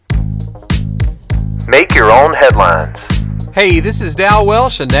Make your own headlines. Hey, this is Dal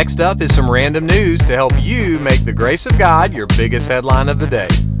Welsh, and next up is some random news to help you make the grace of God your biggest headline of the day.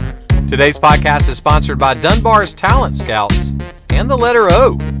 Today's podcast is sponsored by Dunbar's Talent Scouts and the letter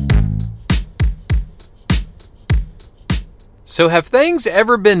O. So have things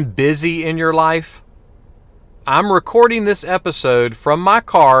ever been busy in your life? I'm recording this episode from my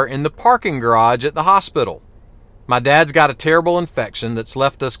car in the parking garage at the hospital. My dad's got a terrible infection that's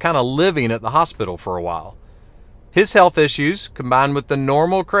left us kind of living at the hospital for a while. His health issues, combined with the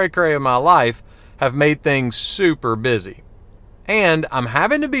normal cray-cray of my life, have made things super busy. And I'm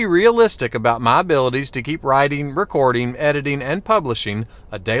having to be realistic about my abilities to keep writing, recording, editing, and publishing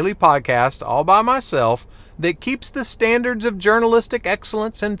a daily podcast all by myself that keeps the standards of journalistic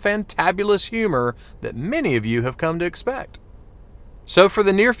excellence and fantabulous humor that many of you have come to expect. So for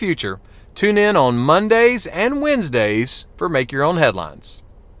the near future, tune in on Mondays and Wednesdays for Make Your Own Headlines.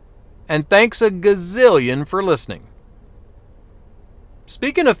 And thanks a gazillion for listening.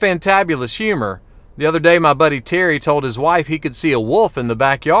 Speaking of fantabulous humor, the other day my buddy Terry told his wife he could see a wolf in the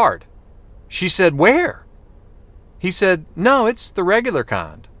backyard. She said, "Where?" He said, "No, it's the regular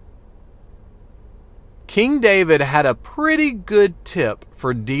kind." King David had a pretty good tip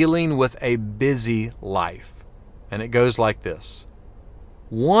for dealing with a busy life. And it goes like this.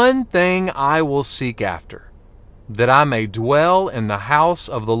 "One thing I will seek after, that I may dwell in the house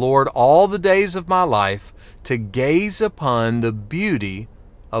of the Lord all the days of my life, to gaze upon the beauty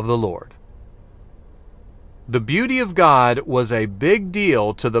of the Lord." The beauty of God was a big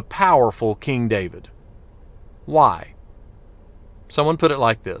deal to the powerful King David. Why? Someone put it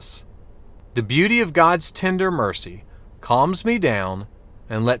like this. The beauty of God's tender mercy calms me down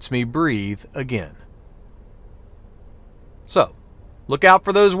and lets me breathe again. So, look out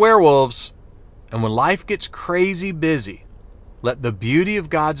for those werewolves. And when life gets crazy busy, let the beauty of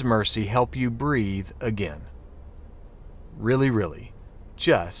God's mercy help you breathe again. Really,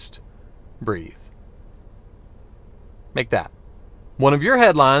 just breathe. Make that one of your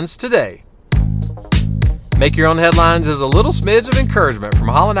headlines today. Make Your Own Headlines is a little smidge of encouragement from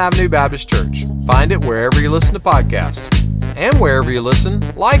Holland Avenue Baptist Church. Find it wherever you listen to podcasts. And wherever you listen,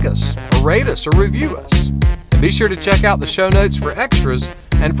 like us, or rate us, or review us. And be sure to check out the show notes for extras,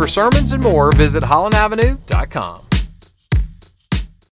 and for sermons and more, visit hollandavenue.com.